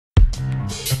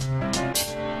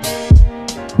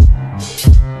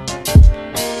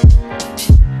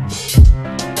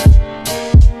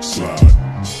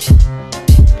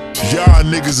Y'all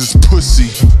niggas is pussy.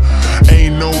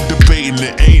 Ain't no debating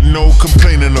it, ain't no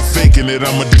complaining or faking it.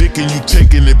 I'm a dick and you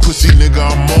taking it, pussy nigga,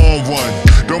 I'm on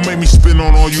one. Don't make me spin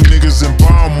on all you niggas and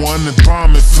bomb one. And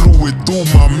bomb it fluid through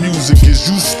my music. Is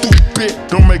you stupid?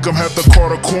 Don't make them have to call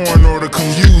the coroner to come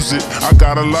use it. I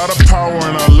got a lot of power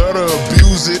and I love to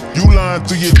abuse it. You lying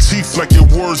through your teeth like your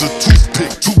words a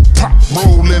toothpick. Tupac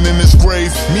rolling in his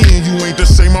grave. Me and you ain't the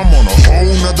same, I'm on a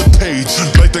whole nother page.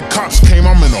 Like the cops came,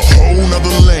 I'm in a whole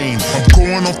nother lane. I'm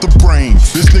going off the brain.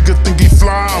 This nigga think he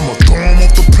fly, I'ma throw him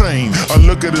off the plane. I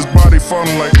look at his body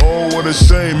falling like, oh, what a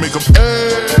shame. Make him,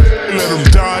 ayy, let him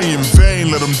die in vain.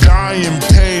 Let him die in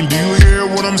pain. Do you hear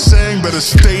what I'm saying? Better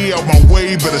stay out my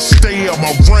way, better stay out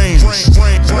my range.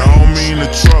 And I don't mean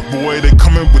the truck, boy. They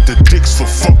coming with the dicks for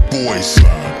fuck boys.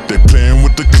 They playing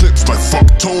with the clips like fuck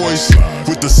toys.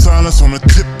 With the silence on the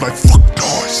tip like fuck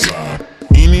noise.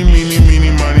 Eeny, meeny,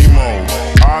 meeny, miny, mo.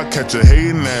 I'll catch a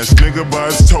hating ass nigga by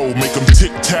his toe. Make him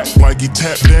tic-tac like he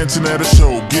tap dancing at a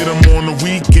show. Get him on the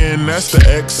weekend, that's the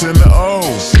X and the O.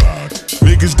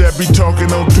 Niggas that be talking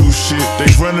don't do shit. They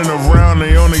running around,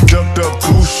 they on they ducked up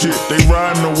cool shit. They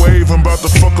riding a wave, I'm about to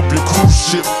fuck up your cruise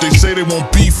ship. They say they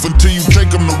won't beef until you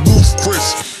take them to Roof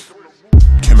Chris.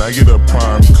 Can I get a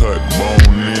prime cut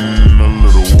bone in a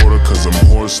little water? Cause I'm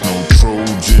horse, no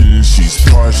Trojan. She's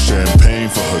part champagne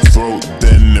for her throat.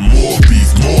 Then more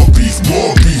beef, more beef,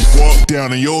 more beef. Walk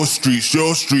down in your streets,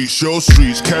 your streets, your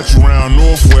streets. Catch around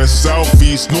northwest,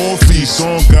 southeast, northeast.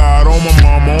 On God, on my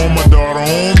mama, on my daughter,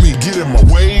 on me. Get in my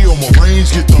way, on my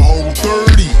range, get the whole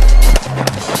 30.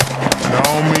 And I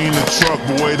don't mean the truck,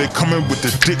 boy. They coming with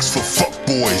the dicks for fuck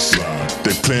boys.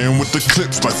 They playing with the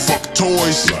clips like fuck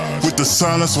toys. With the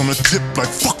silence on the tip like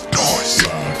fuck noise.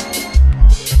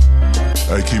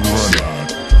 Hey, keep it running.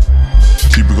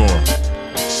 Keep it going.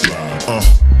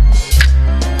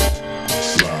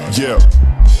 Yeah.